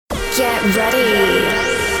Get ready.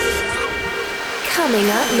 Coming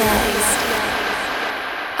up next.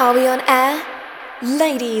 Are we on air?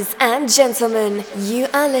 Ladies and gentlemen, you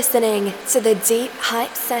are listening to the Deep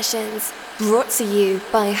Hype Sessions, brought to you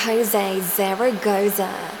by Jose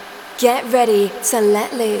Zaragoza. Get ready to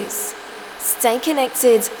let loose. Stay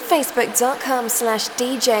connected,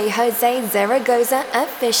 facebook.com/DJ Jose Zaragoza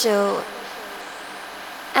official.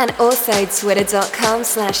 And also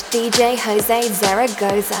twitter.com/DJ Jose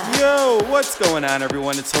Zaragoza. Yo, what's going on,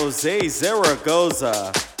 everyone? It's Jose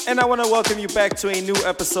Zaragoza. And I want to welcome you back to a new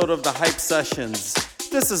episode of the Hype Sessions.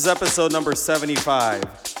 This is episode number 75.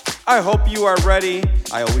 I hope you are ready.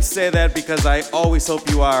 I always say that because I always hope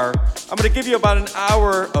you are. I'm going to give you about an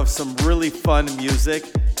hour of some really fun music.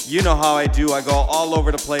 You know how I do. I go all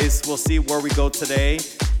over the place. We'll see where we go today.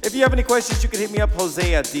 If you have any questions, you can hit me up,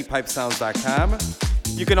 Jose@deephypesounds.com.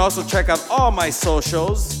 You can also check out all my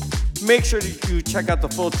socials. Make sure that you check out the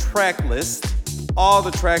full track list. All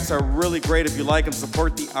the tracks are really great. If you like them,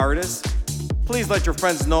 support the artist. Please let your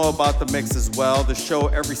friends know about the mix as well. The show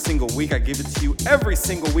every single week. I give it to you every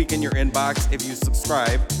single week in your inbox if you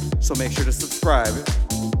subscribe. So make sure to subscribe.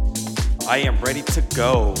 I am ready to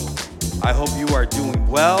go. I hope you are doing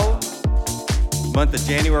well. Month of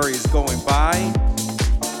January is going by.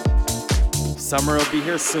 Summer will be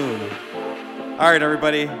here soon. All right,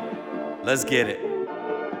 everybody, let's get it.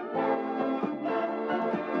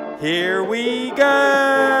 Here we go.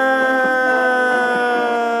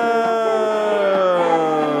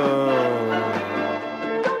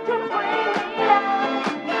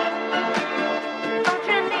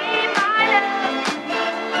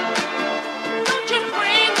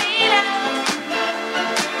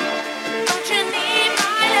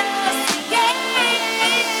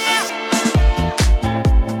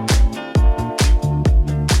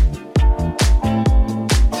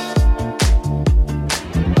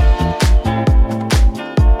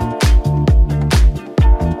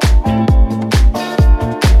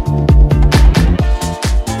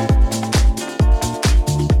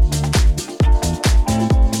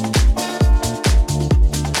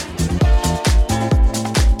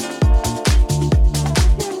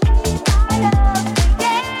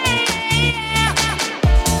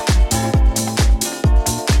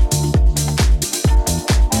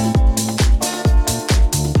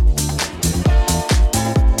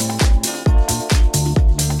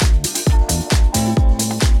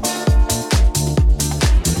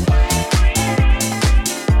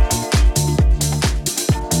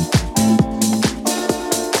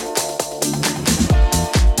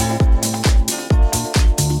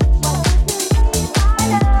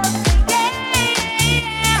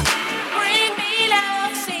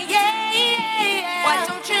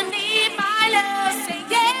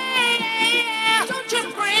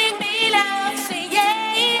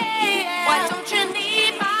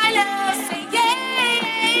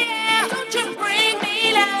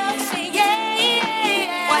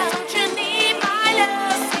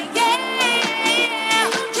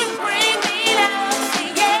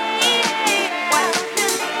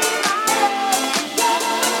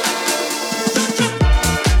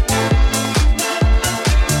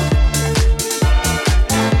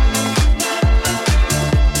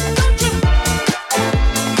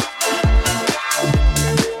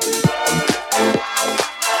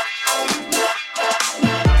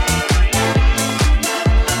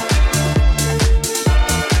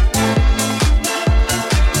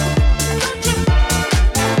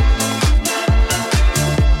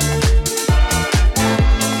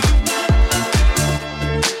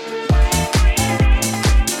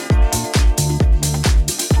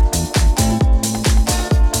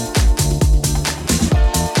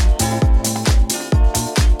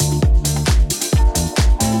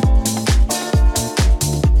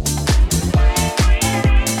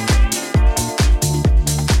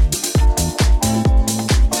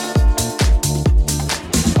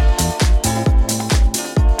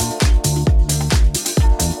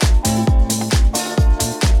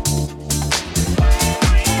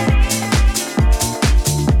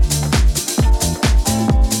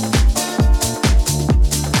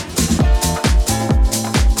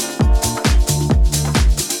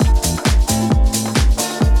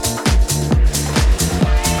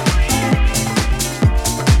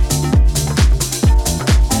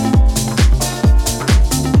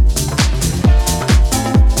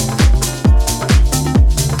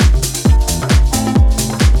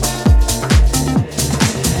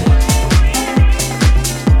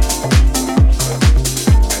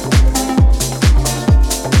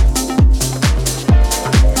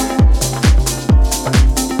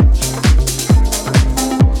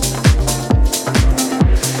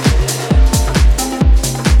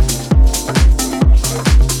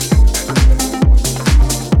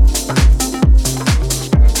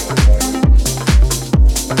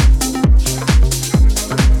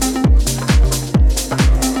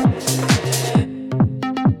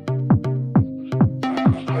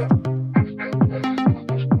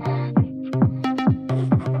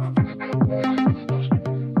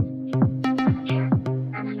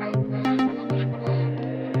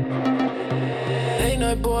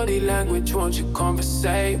 night body language, won't you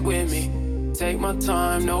conversate with me? Take my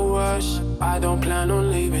time, no rush, I don't plan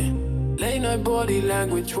on leaving. Late night body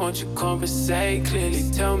language, won't you conversate clearly?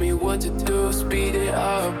 Tell me what to do, speed it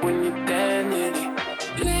up when you're there nearly.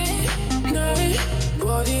 Late night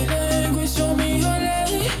body language, show me your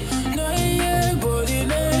late night, yeah. Body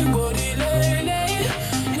language, late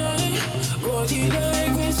night body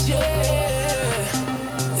language, yeah,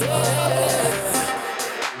 yeah.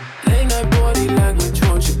 Late night body language,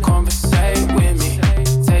 won't you conversate with me?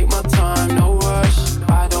 Take my time, no rush,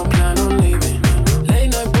 I don't plan on leaving.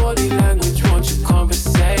 Late night body language, won't you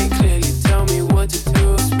conversate clearly? Tell me what to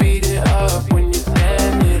do, speed it up when you're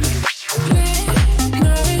there nearly. Late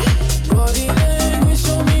night body language,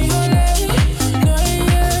 show me your late night,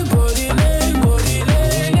 yeah. Body language,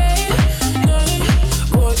 late night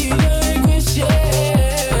body language, yeah,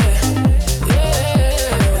 yeah.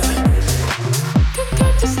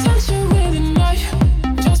 Got this tension with the knife,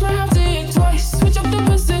 just might have to hit twice. Switch up the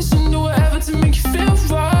position, do whatever to make you feel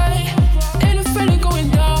right. Ain't afraid of going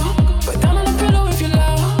down, but down on the pillow if you're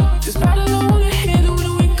loud. This battle I wanna hear, the way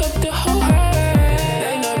we got the whole high.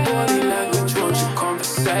 Late night body language, won't you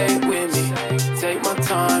conversate with me? Take my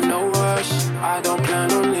time, no rush, I don't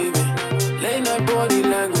plan on leaving. Late night body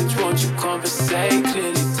language, won't you conversate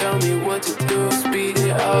clearly? Tell me what to do, speed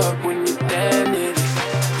it up when you're there nearly.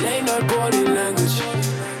 Late night body language,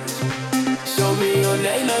 show me your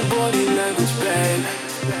late night body language, babe.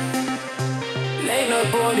 Late night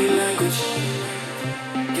body language,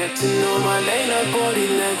 get to know my late night body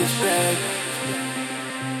language, babe.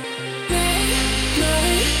 Late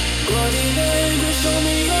night body language, show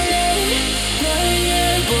me your late night,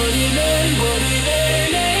 yeah. Body language,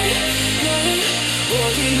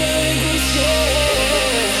 body language, yeah,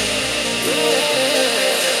 yeah.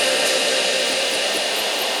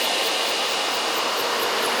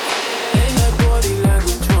 Late night body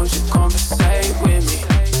language, won't you conversate with me?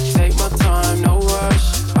 Take my time, no rush,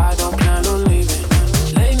 I don't plan on leaving.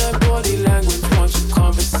 Late night body language, won't you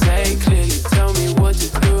conversate clearly? Tell me what to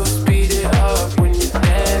do, speed it up when you're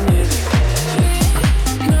there nearly.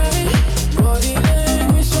 Late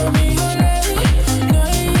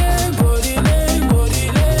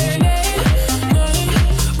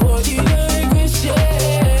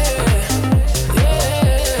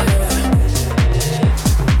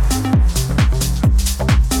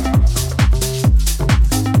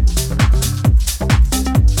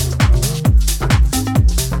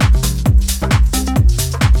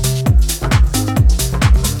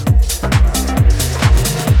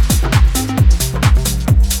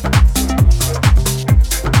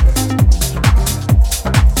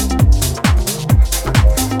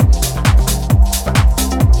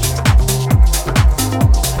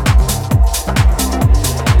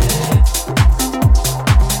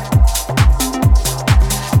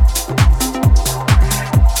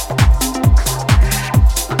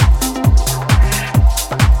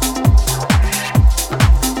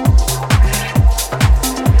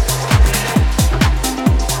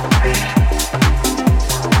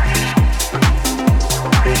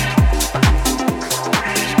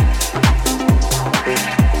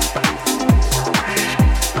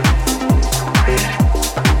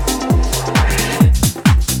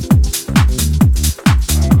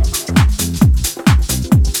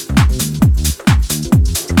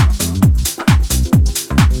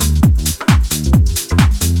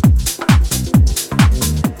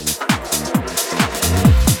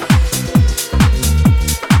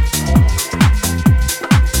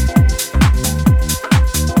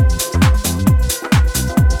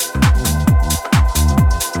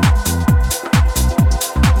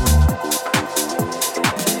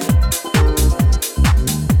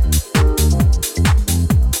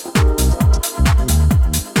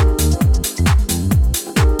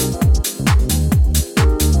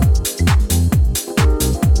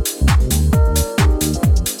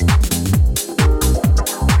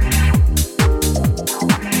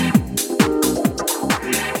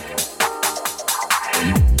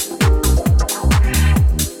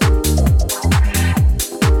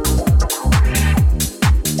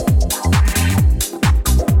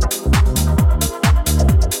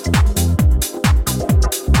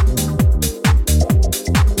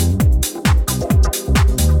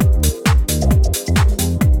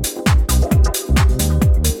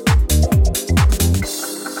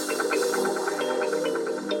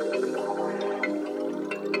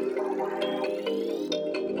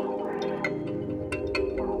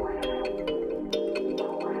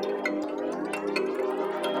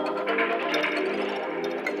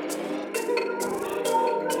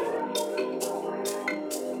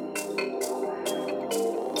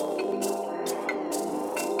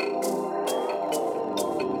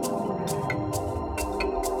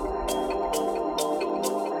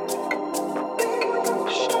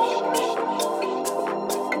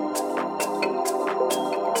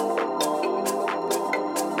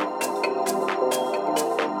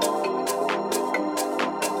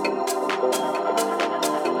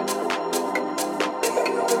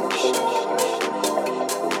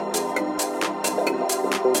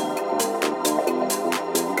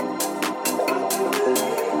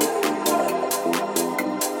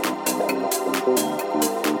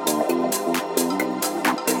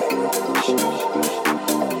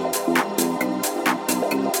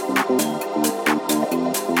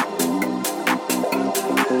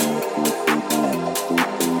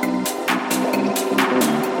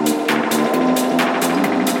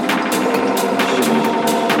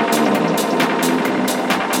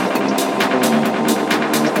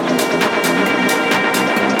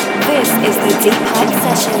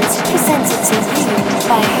Hype Sessions, presented to you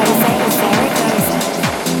by Jose Zaragoza.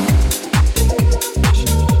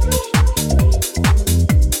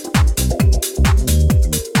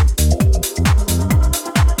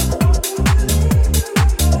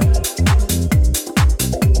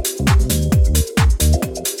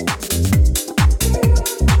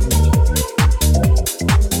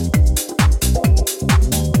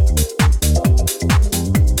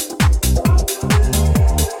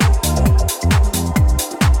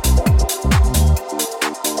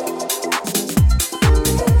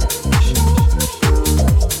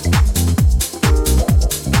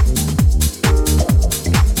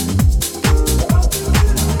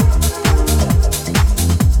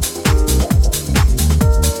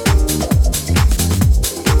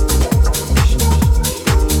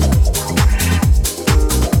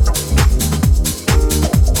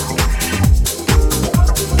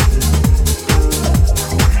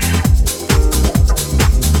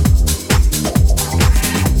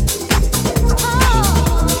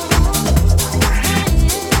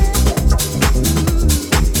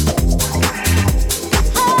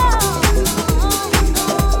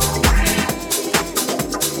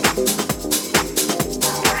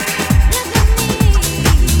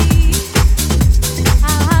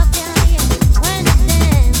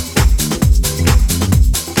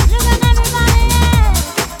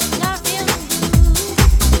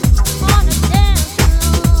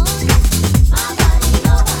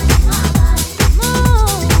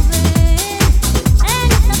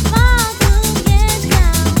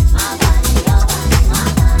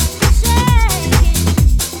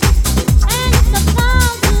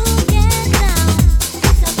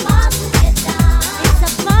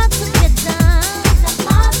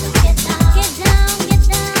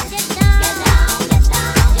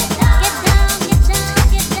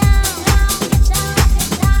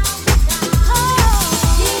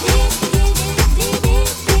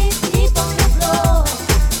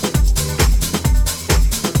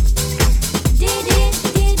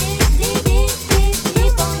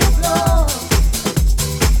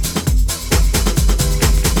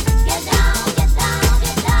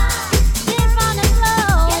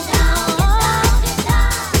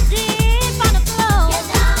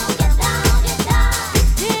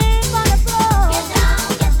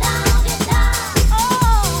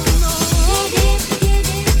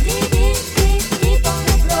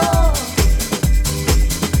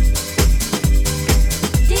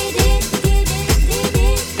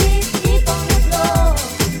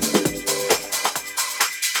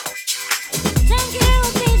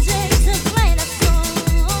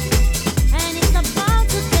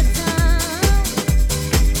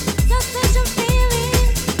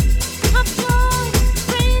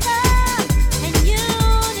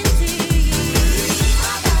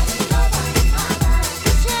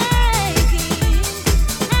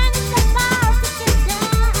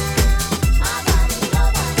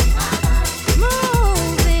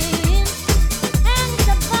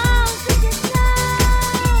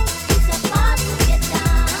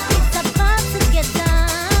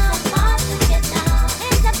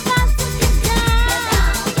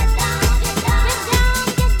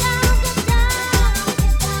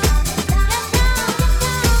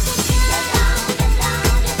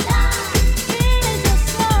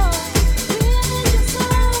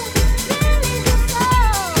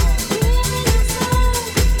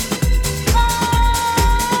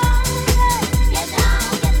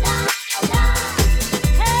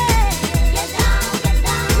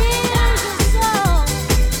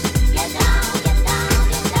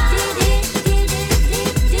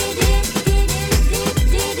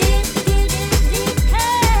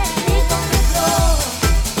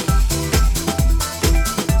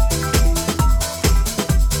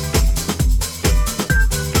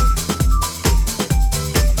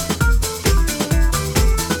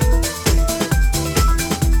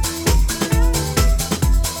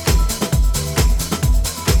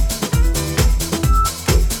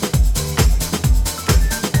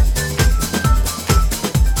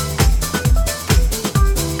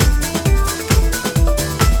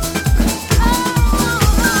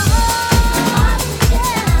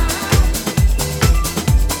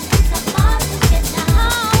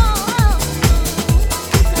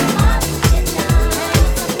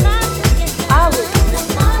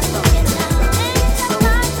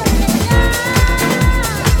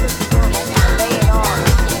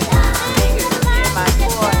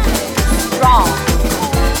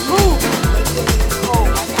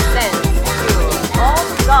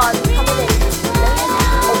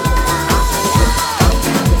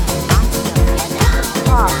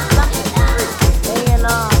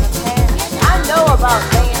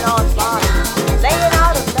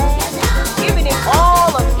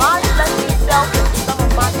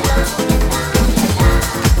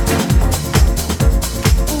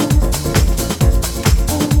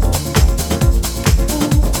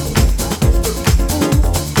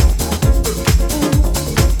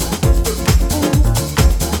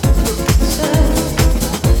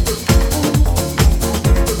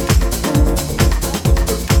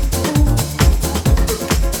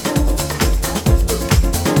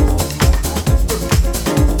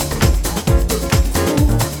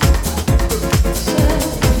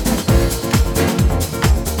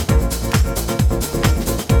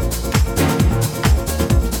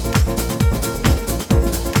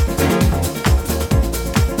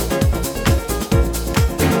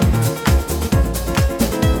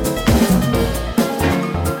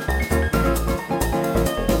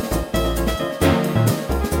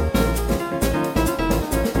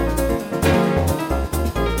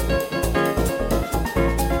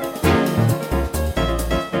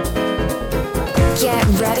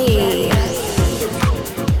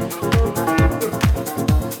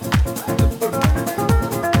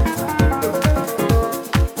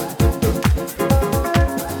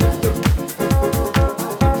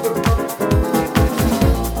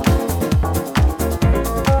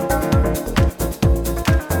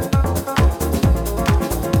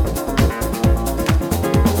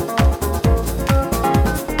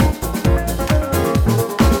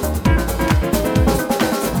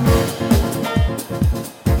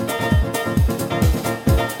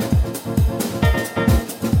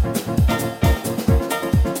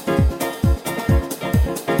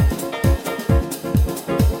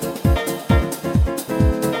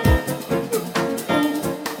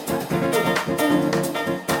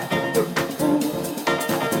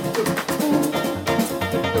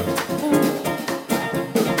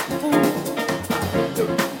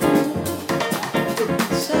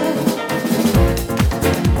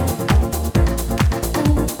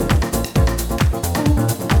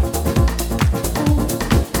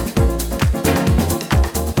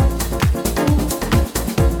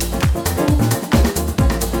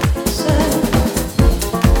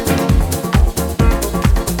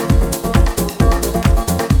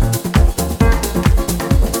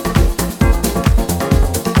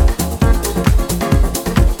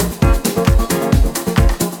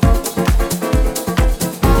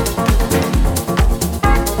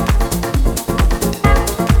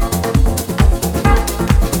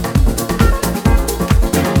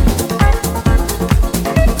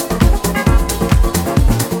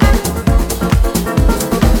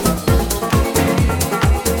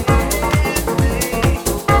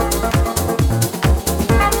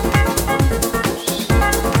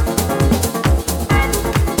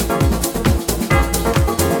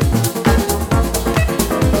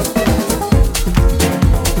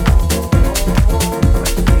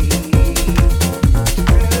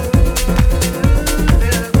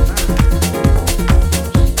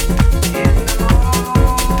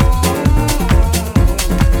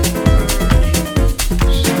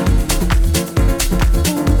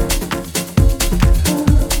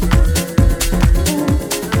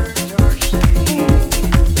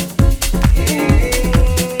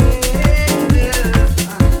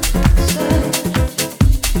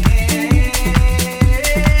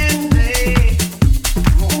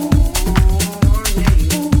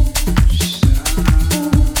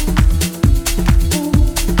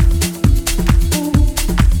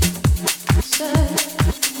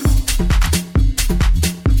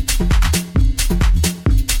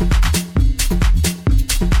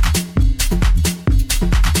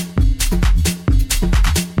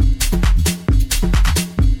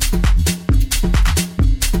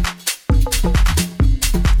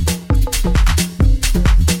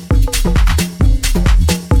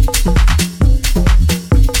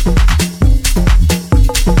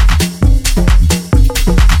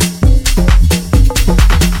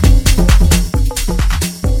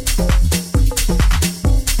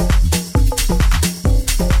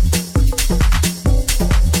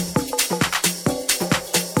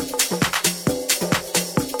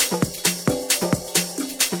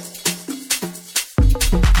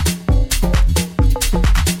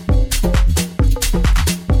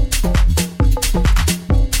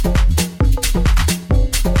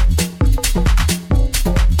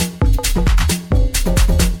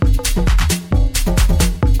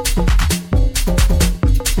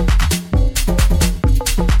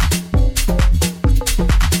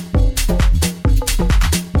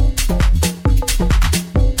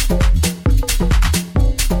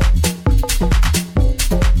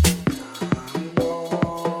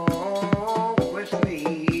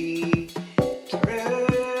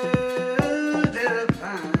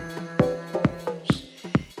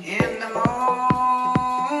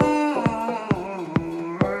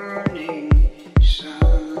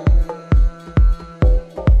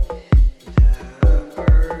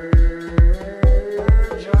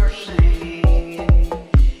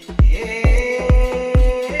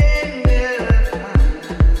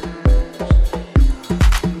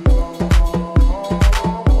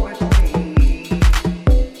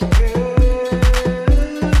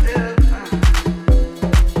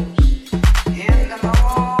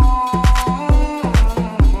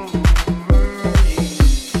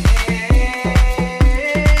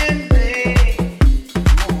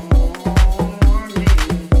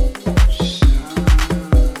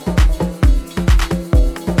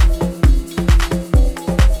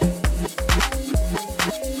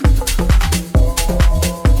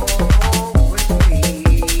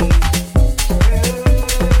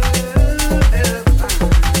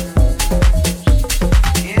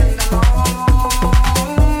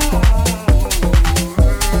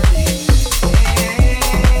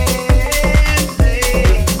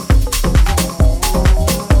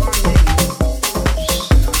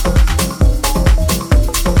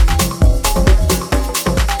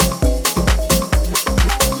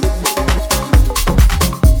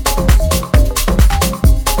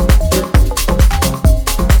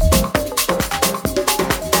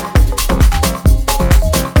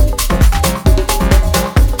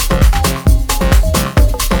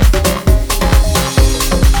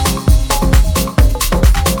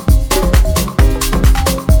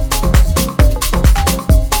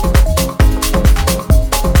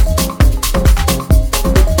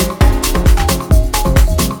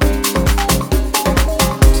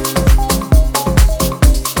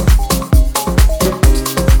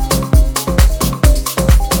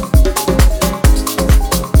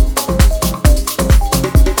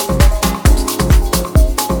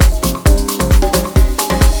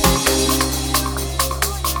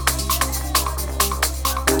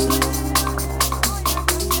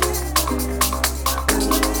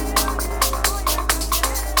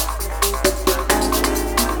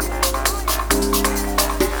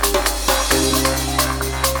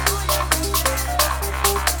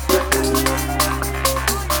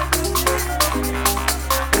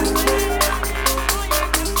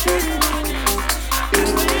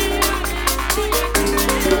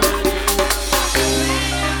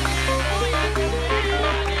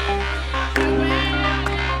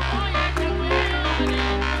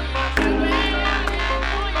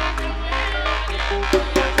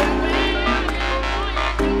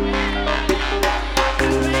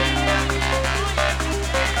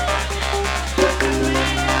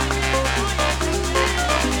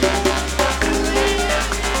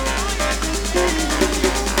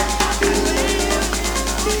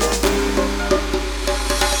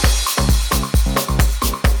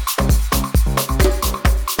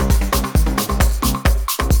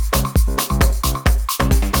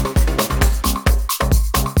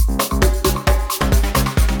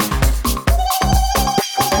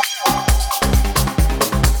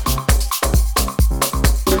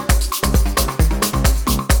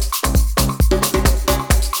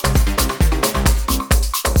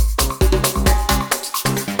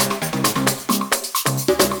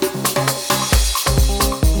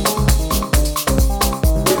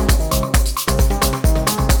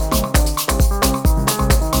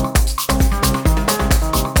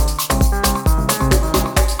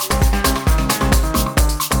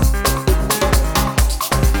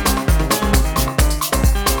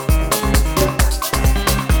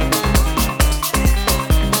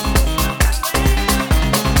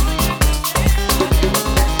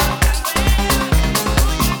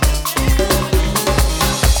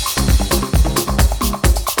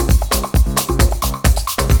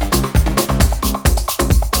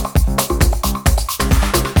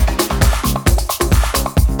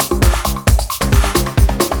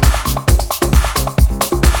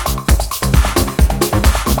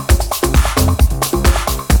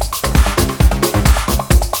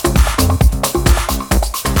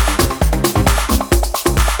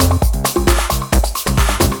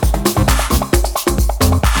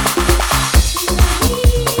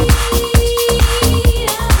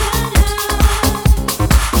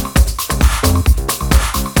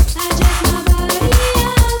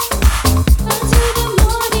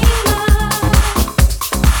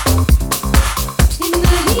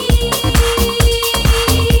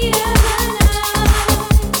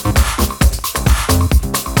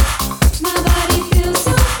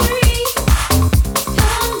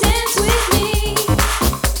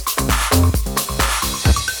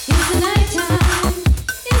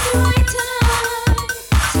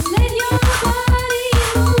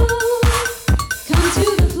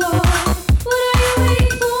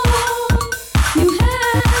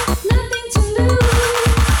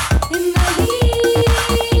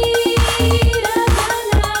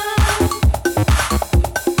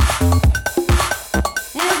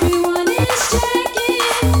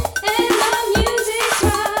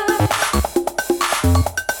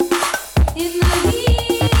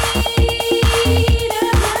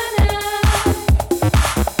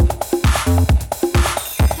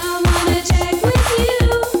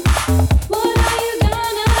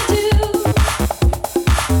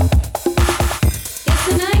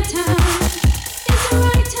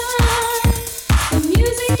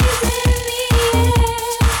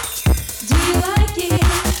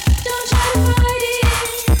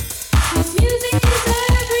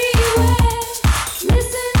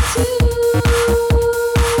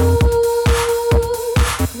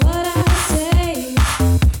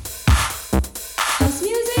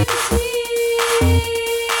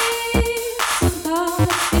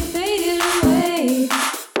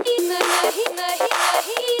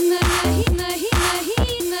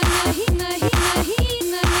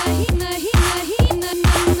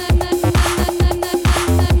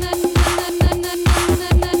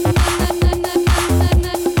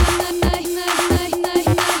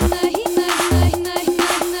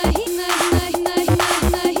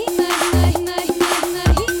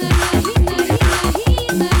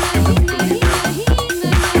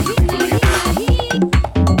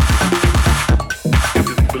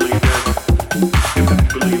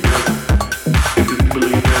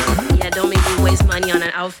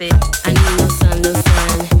 outfit. I need no sun, no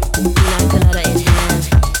sun. Pina colada in hand.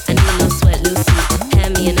 I need no sweat, Lucy.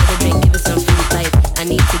 Hand me another drink, give it some fruit life. I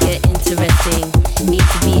need to get interesting. Need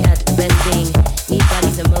to be at the best thing. Need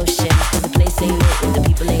bodies in motion. Cause the place ain't lit if the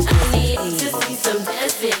people ain't dancing. I need to see some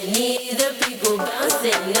dancing. Need the people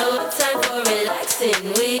bouncing. No time for relaxing.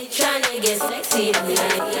 We tryna get sexy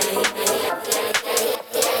tonight.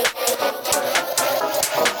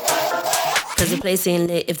 Cause the place ain't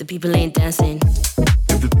lit if the people ain't dancing.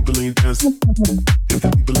 If the people ain't dancing. If the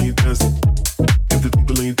people ain't dancing. If the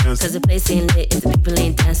people ain't dancing. Cause the place ain't lit if the people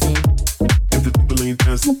ain't dancing. If the people ain't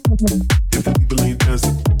dancing. If the people ain't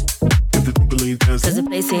dancing. If the people ain't dancing. Cause the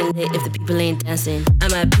place ain't lit if the people ain't dancing.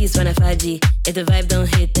 I'm at peace when I 5G. If the vibe don't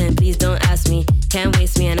hit, then please don't ask me. Can't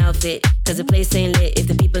waste me an outfit. Cause the place ain't lit if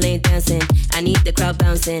the people ain't dancing. I need the crowd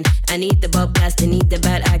bouncing. I need the ball blasting. Need the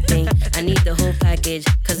bad acting. I need the whole package.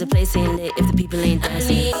 Cause the place ain't lit if the people ain't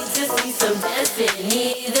dancing. I need to see some dancing.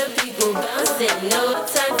 Need the people bouncing. No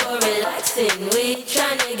time for relaxing. We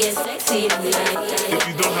tryna get sexy tonight. If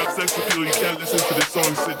you don't have sex appeal, you can't listen to this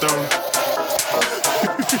song. Sit down.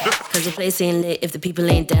 Cause the place ain't lit if the people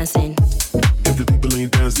ain't dancing. If the people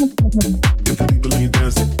ain't dancing. If the people ain't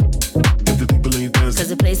dancing. If the people ain't dancing. Cause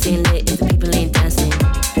the place ain't lit if the people ain't dancing.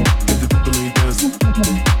 If the people ain't dancing.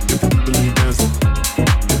 If the people ain't dancing.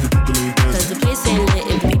 If the people ain't dancing. Cause the place ain't lit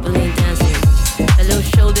if the people ain't dancing. A little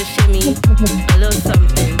shoulder shimmy, a little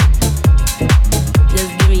something.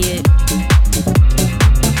 Just give me it.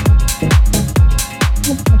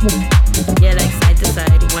 Yeah, like side to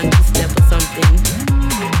side, 1, 2 step or something.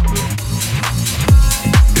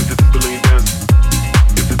 If the people ain't dancing.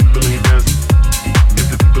 If the people ain't dancing. If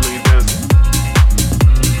the people ain't dancing.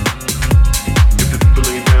 If the people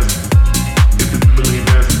ain't dancing. If the people ain't dancing. If the people ain't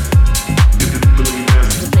dancing.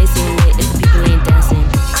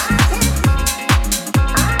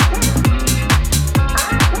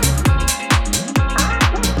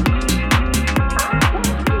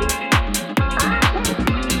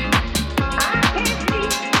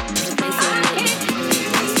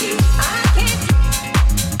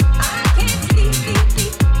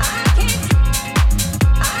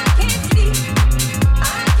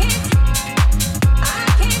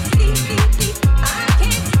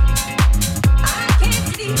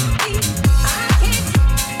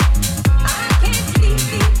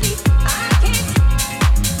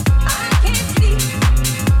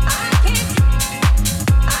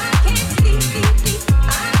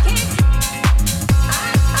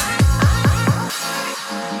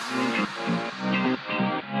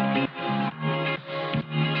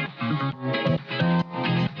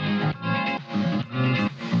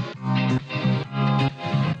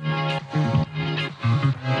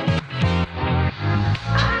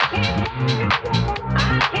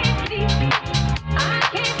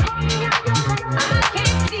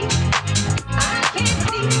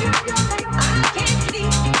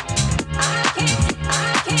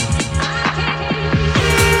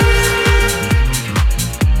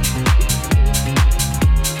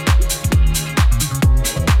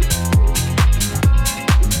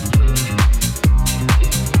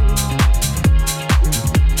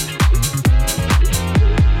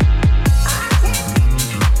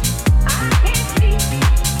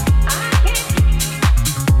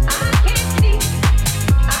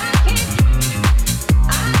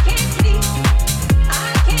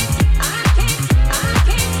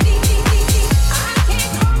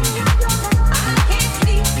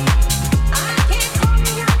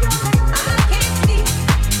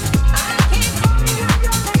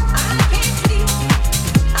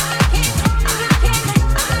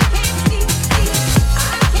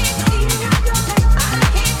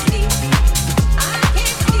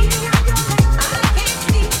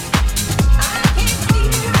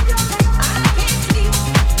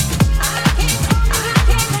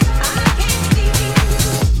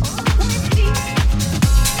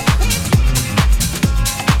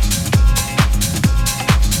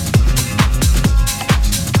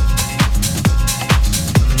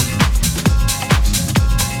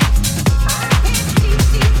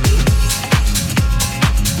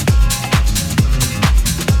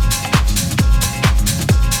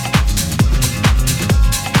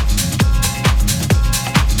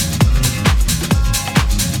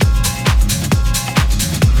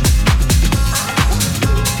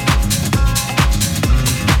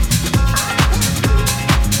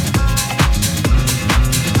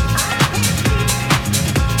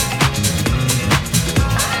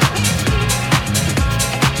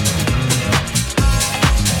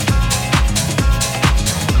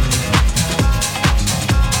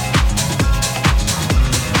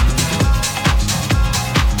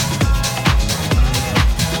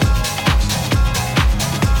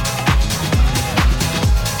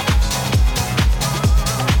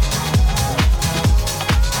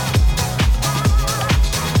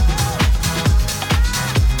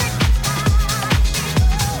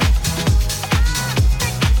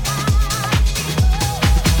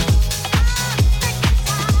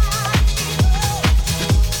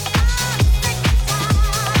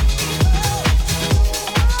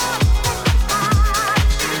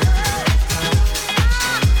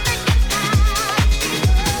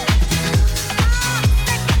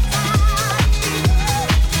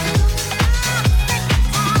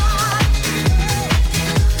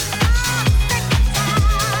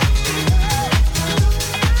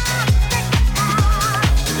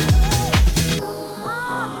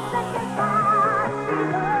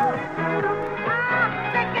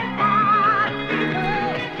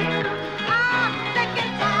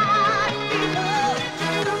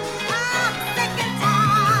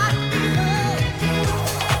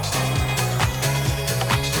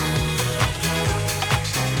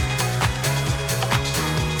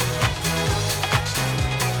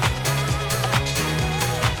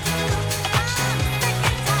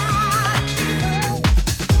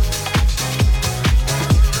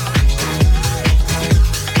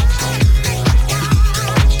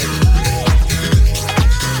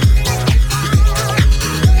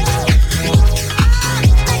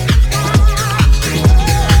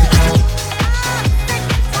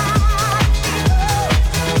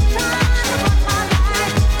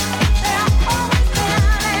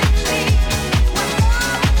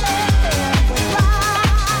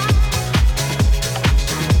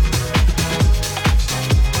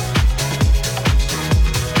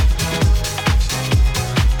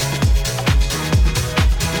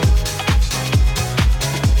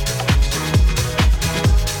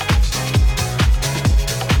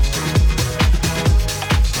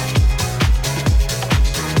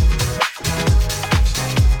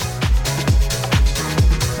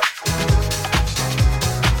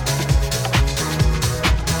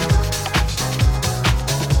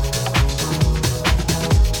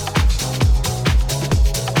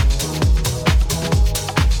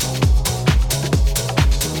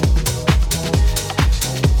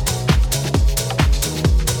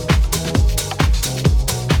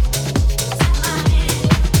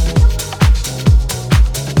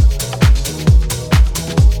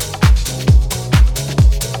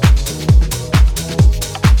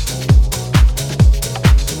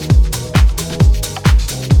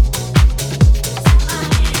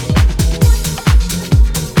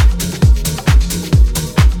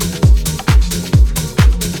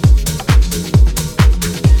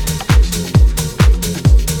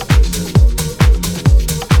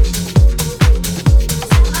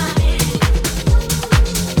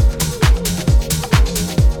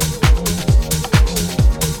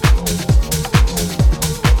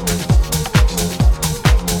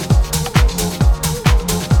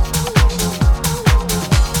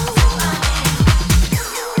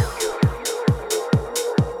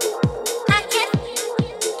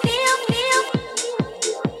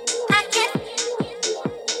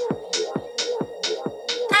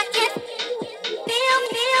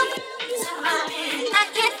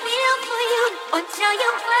 tell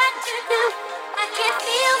you what to do. I can't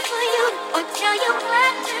feel for you or tell you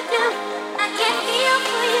what to do. I can't feel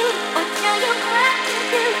for you or tell you what to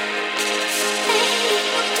do. Baby,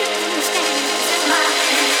 what to do? This is my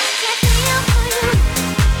hand. Can't feel for you.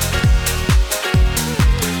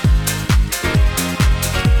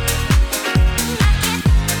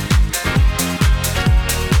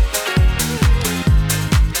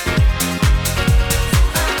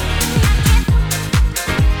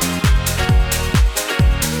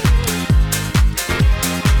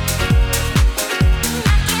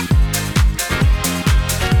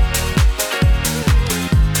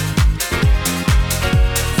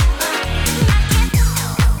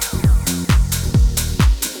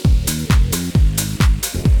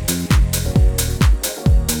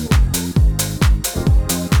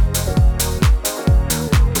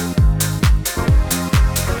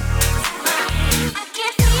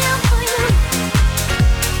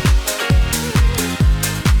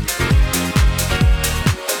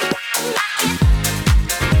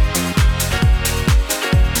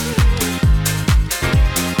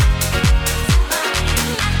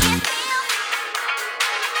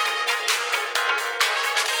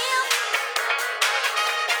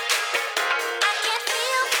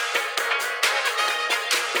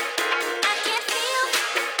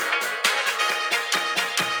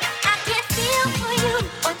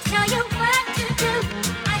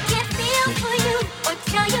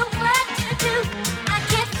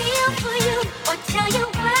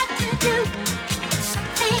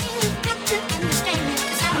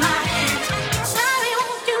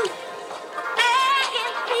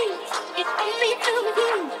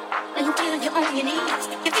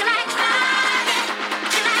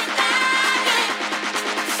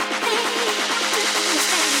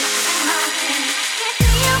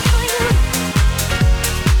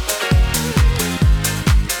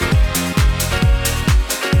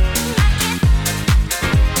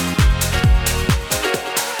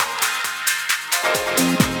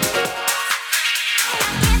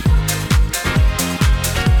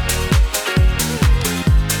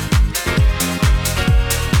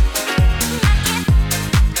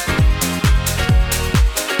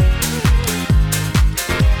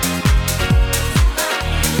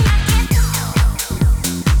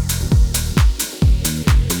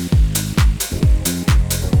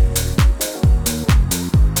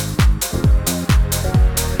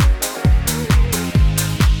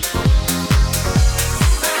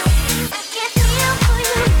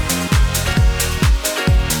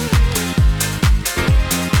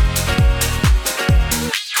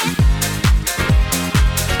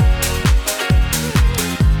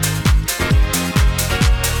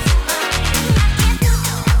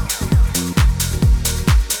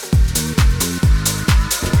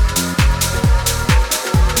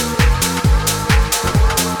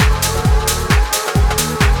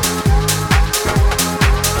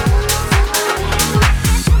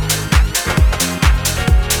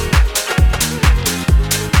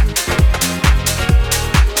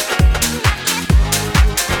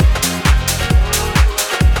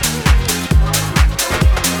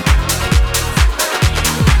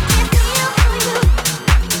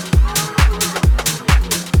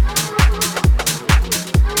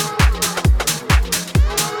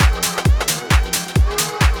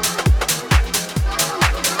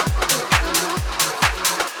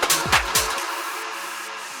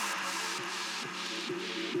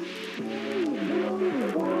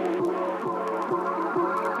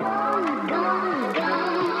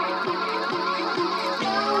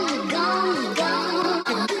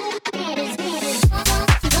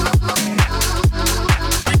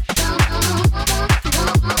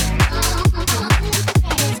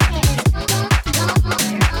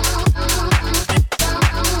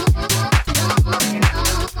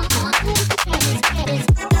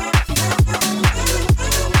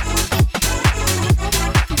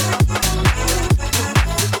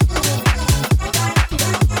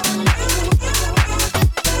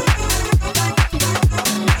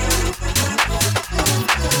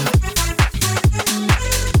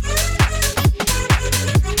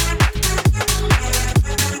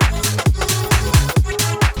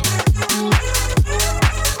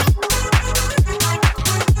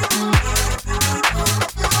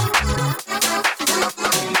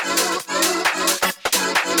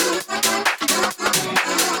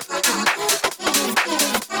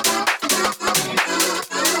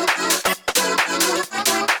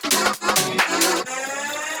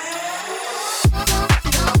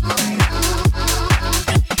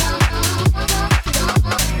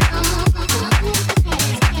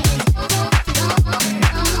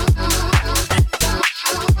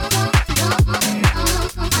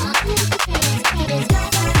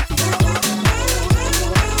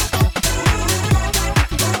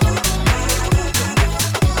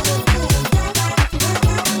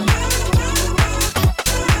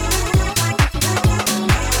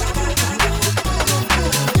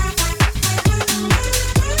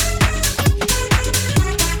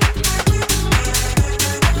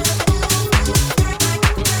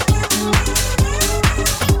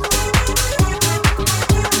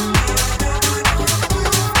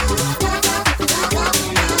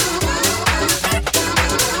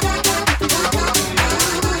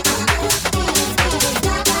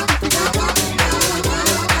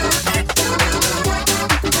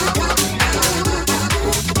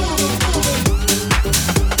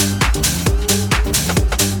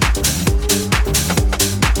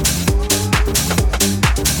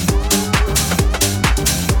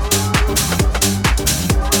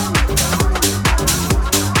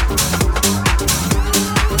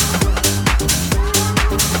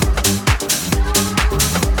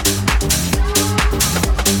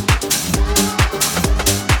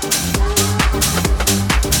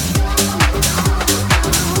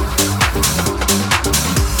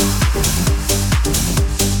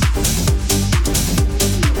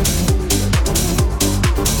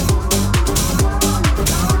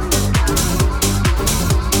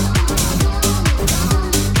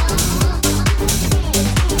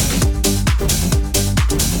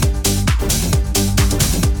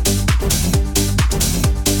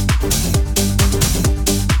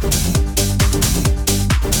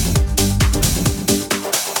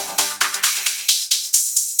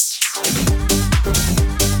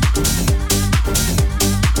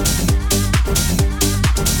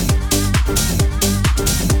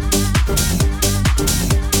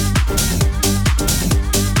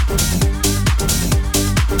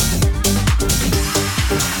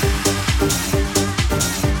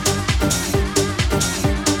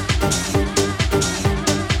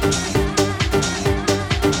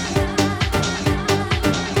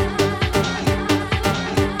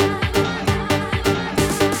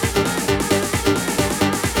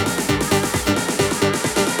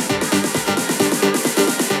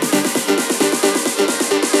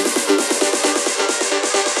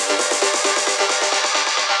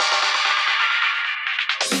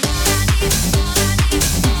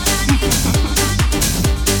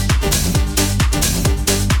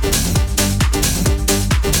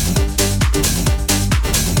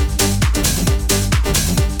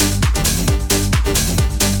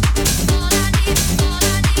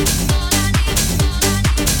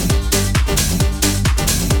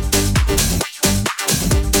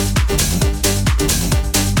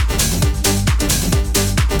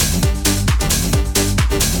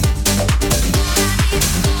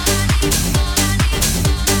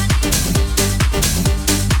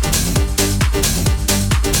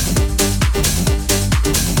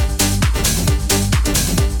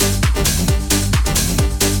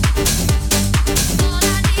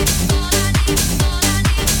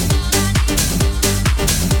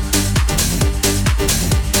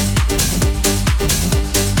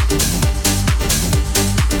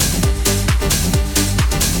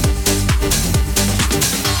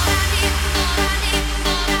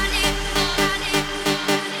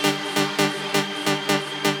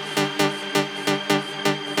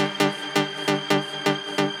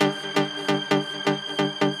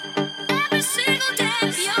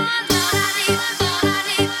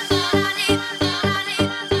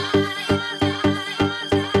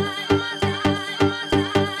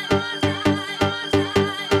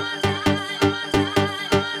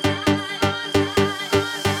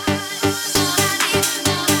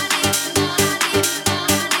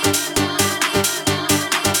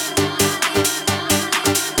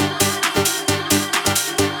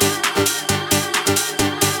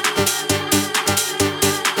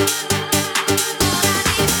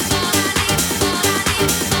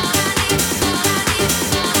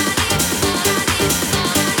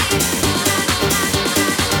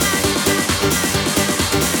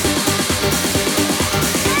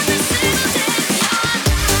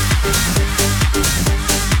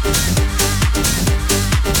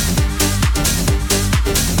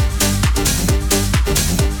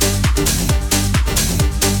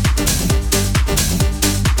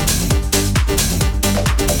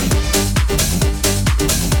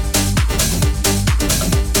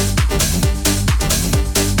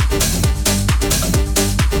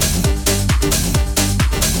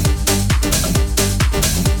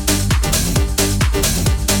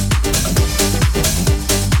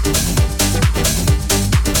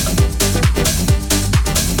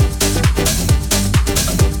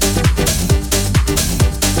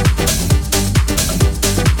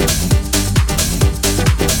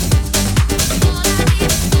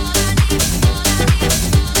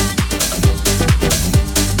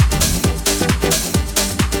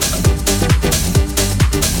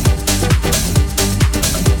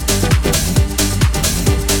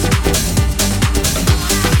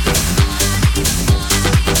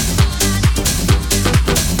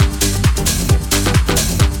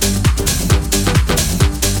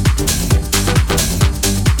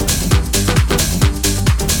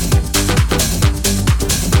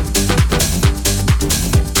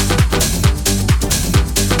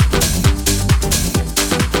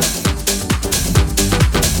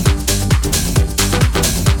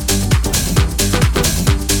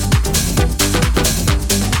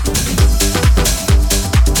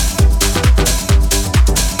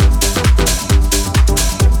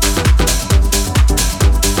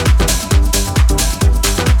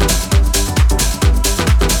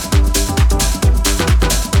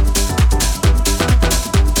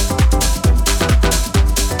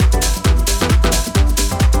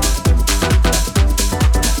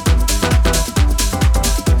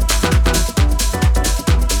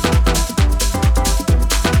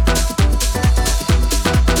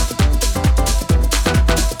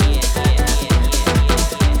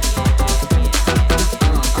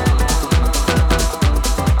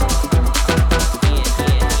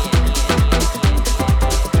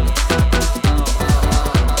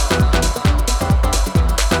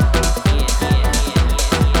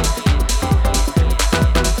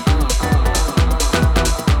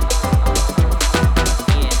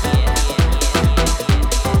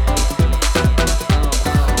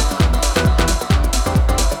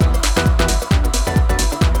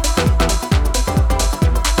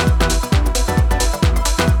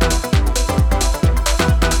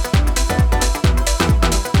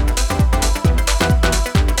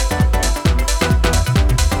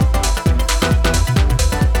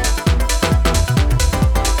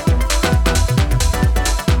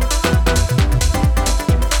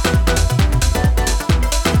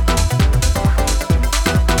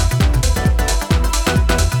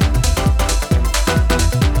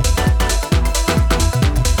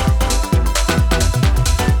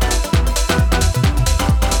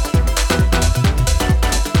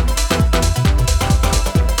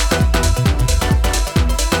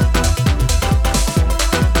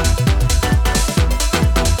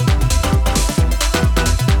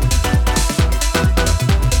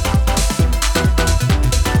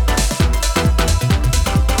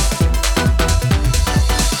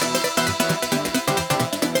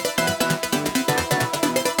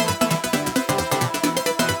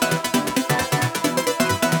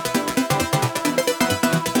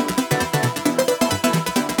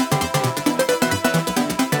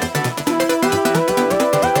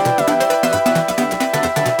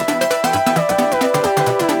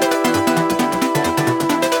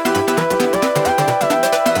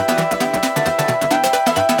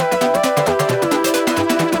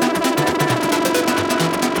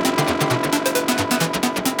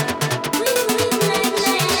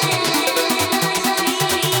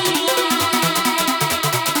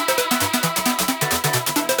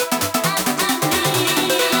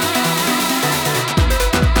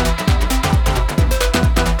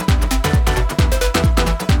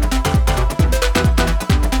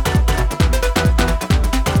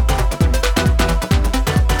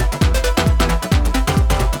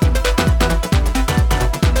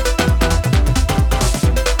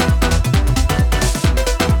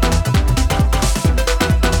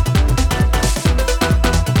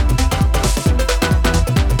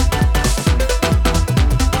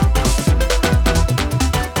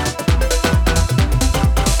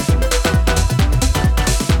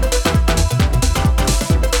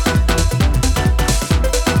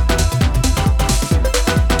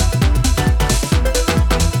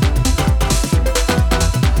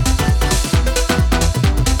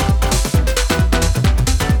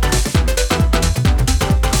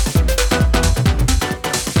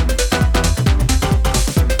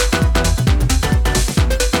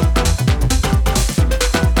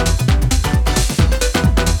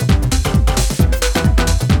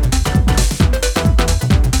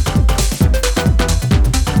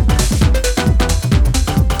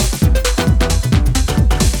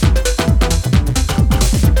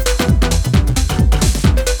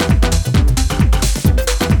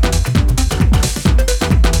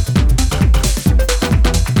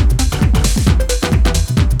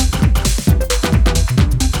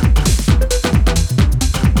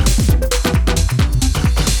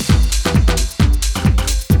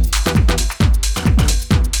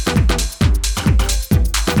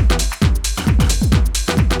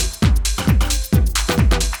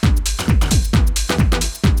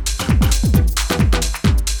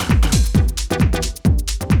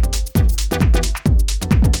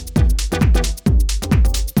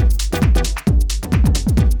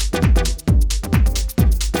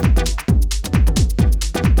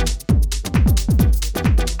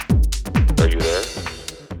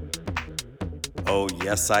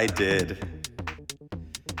 Yes, I did.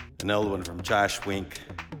 Another one from Josh Wink.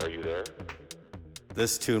 Are you there?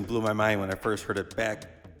 This tune blew my mind when I first heard it back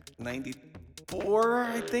 94,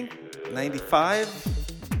 I think? 95?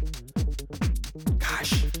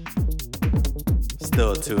 Gosh.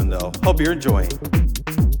 Still a tune though. Hope you're enjoying.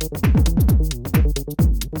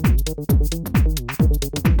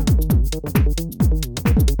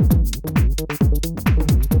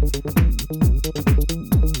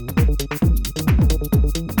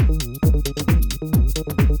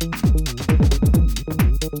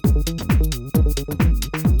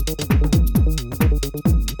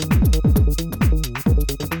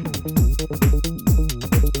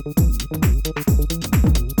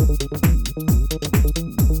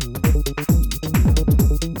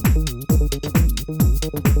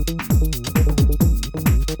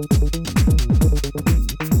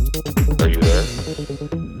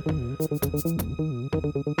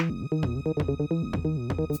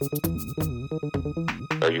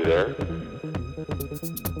 Are you there?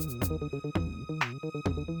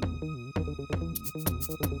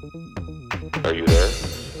 Are you there?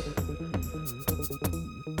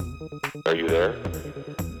 Are you there?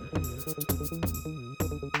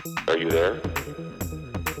 Are you there?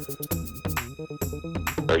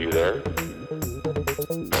 Are you there? Are you there?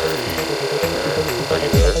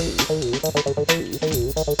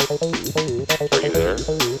 Are you there?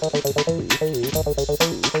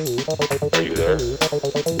 Are you there?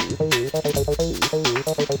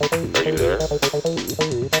 Are you there?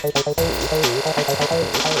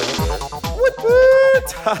 Woot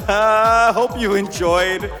woot! Hope you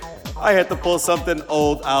enjoyed. I had to pull something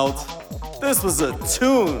old out. This was a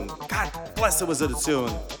tune. God bless it was a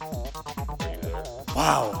tune.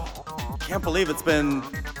 Wow. Can't believe it's been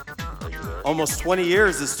almost 20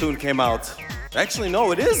 years this tune came out. Actually,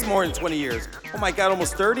 no, it is more than 20 years. Oh my God,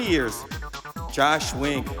 almost 30 years. Josh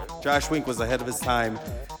Wink. Josh Wink was ahead of his time.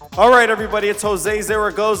 All right, everybody, it's Jose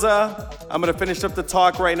Zaragoza. I'm going to finish up the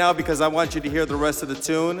talk right now because I want you to hear the rest of the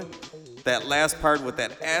tune. That last part with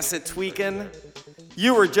that acid tweaking.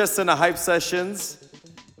 You were just in the Hype Sessions.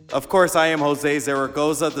 Of course, I am Jose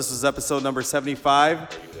Zaragoza. This is episode number 75.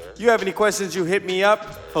 You have any questions, you hit me up,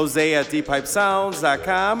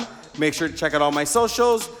 jose@deeppipesounds.com. Make sure to check out all my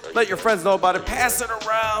socials. Let your friends know about it. Pass it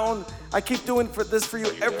around. I keep doing this for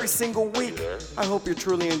you every single week. I hope you're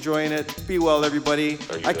truly enjoying it. Be well, everybody.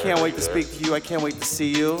 I can't wait to speak to you. I can't wait to see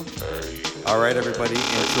you. All right, everybody,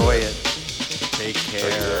 enjoy it. Take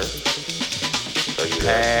care. Thanks. Are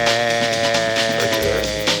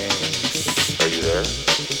you there? Are you there?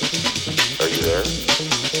 Are you there?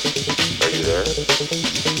 Are you there?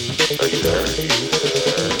 Are you there? Are you there?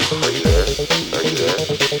 Are you there?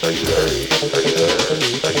 Are you there? Are you there?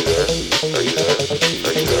 Are you there? Are you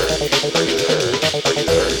there? Are you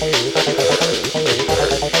there?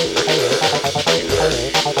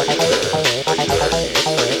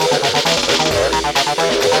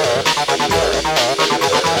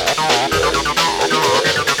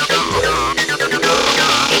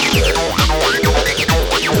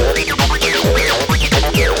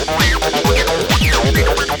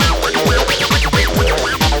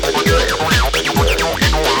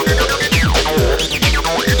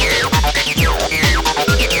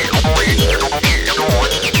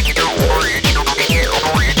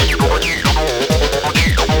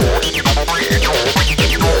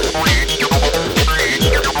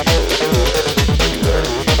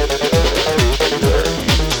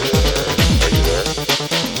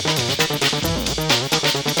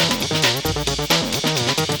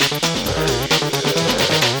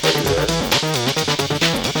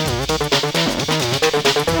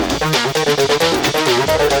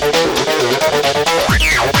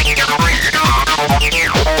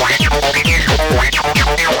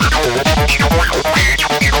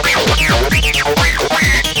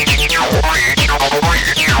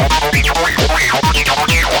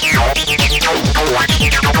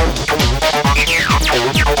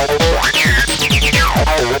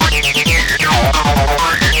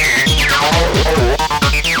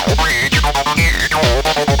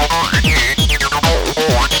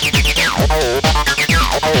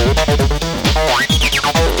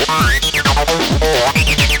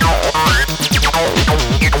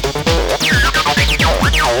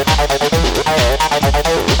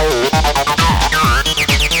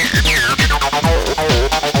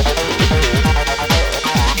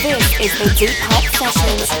 Deep